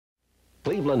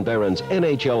Cleveland Barons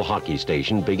NHL hockey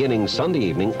station beginning Sunday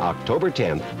evening, October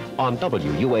 10th on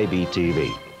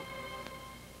WUAB-TV.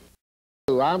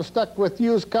 I'm stuck with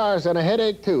used cars and a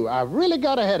headache too. I've really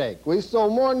got a headache. We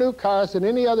sold more new cars than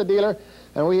any other dealer,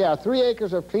 and we have 3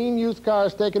 acres of clean used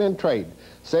cars taken in trade.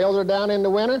 Sales are down in the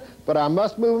winter, but I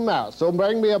must move them out. So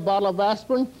bring me a bottle of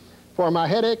aspirin for my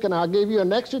headache, and I'll give you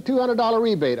an extra $200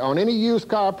 rebate on any used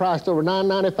car priced over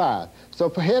 $995. So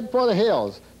head for the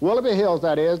hills, Willoughby Hills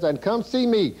that is, and come see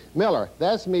me, Miller.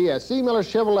 That's me at C. Miller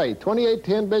Chevrolet,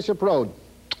 2810 Bishop Road.